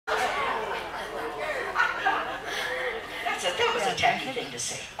a tacky thing to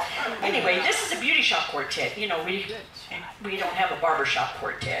say. Anyway, this is a beauty shop quartet. You know, we don't have a barbershop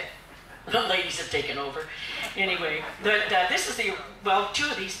quartet. The ladies have taken over. Anyway, this is well, two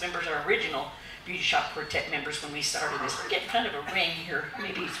of these members are original beauty shop quartet members when we started this. We're getting kind of a ring here.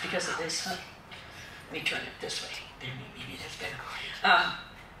 Maybe it's because of this, huh? Let me turn it this way. Maybe that's better.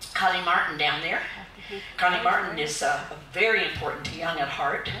 Connie Martin down there. Connie Martin is very important to Young at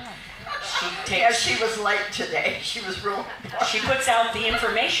Heart. She was late today. She was real. She puts out the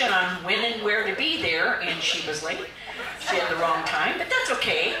information on when and where to be there, and she was late. She had the wrong time, but that's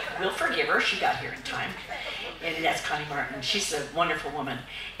okay. We'll forgive her. She got here in time. And that's Connie Martin. She's a wonderful woman.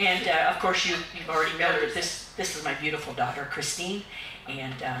 And of course, you've already noted this is my beautiful daughter, Christine,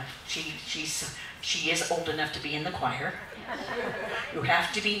 and she is old enough to be in the choir. You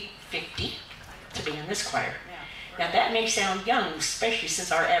have to be 50 to be in this choir. Now that may sound young, especially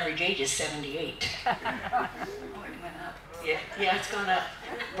since our average age is 78. Yeah, it's gone up.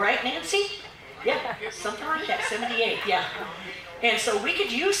 Right, Nancy? Yeah, something like that, 78, yeah. And so we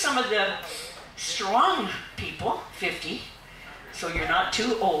could use some of the strong people, 50, so you're not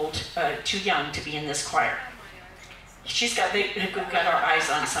too old, too young to be in this choir. We've got our eyes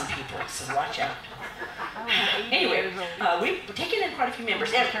on some people, so watch out. Anyway, we've taken in quite a few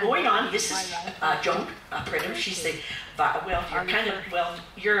members. And going on, this is Joan Pridham. She's the,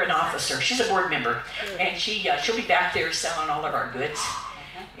 you're an officer. She's a board member. And she'll be back there selling all of our goods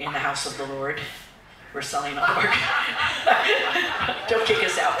in the house of the Lord. We're selling all of our don't kick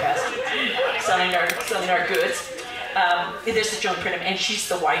us out, Pastor. Selling our goods. This is Joan Pridham, and she's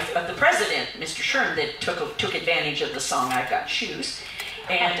the wife of the president, Mr. Shern, that took advantage of the song "I've Got Shoes."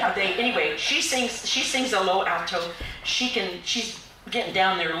 And anyway, she sings a low alto. She's getting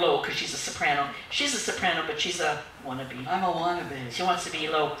down there low because she's a soprano. She's a soprano, but she's a wannabe. I'm a wannabe. She wants to be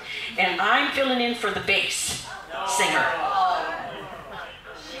low, and I'm filling in for the bass singer.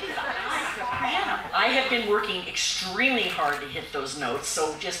 I have been working extremely hard to hit those notes,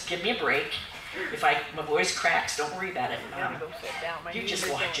 so just give me a break. If my voice cracks, don't worry about it. You just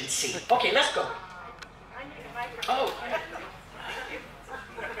watch and see. Okay, let's go. Oh.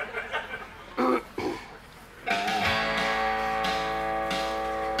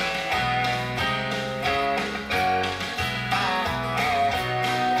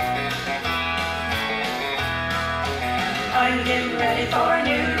 I'm getting ready for a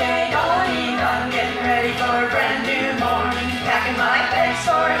new day dawning. I'm getting ready for a brand new morning. Packing my bags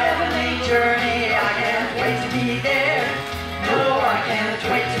for a heavenly journey. I can't wait to be there. No, I can't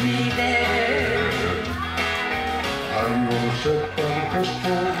wait to be there. I'm gonna sit by the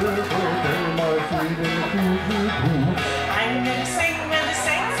crystal river, bury my feet in the cool. I'm gonna sing with the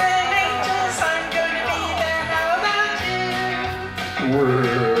saints and angels. I'm gonna be there. How about you?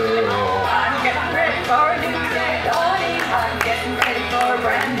 Well, I'm getting ready for a new day dawning. I'm getting ready for a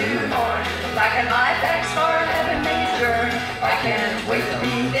brand new morning. Packing my bags for a heavenly journey. I can't wait to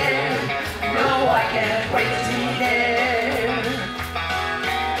be there. No, I can't wait to be there.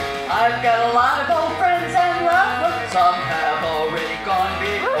 I've got a lot of old friends and loved ones. Some have already gone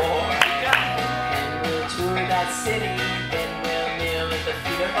before. And we'll tour that city, then we'll kneel at the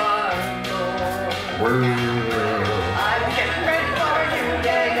feet of our Lord. I'm getting ready for a new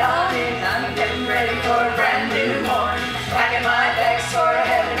day dawning. I'm getting ready for a brand new morning. Packing my bags for a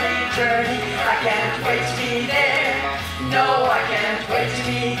heavenly journey. I can't wait to be there. No, I can't wait to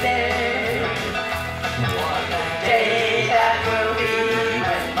be there. What a day that will be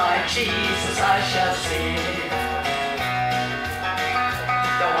when my Jesus I shall see.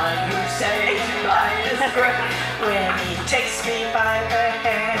 The one who saves my life is great when he takes me by the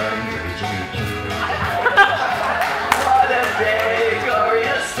hand.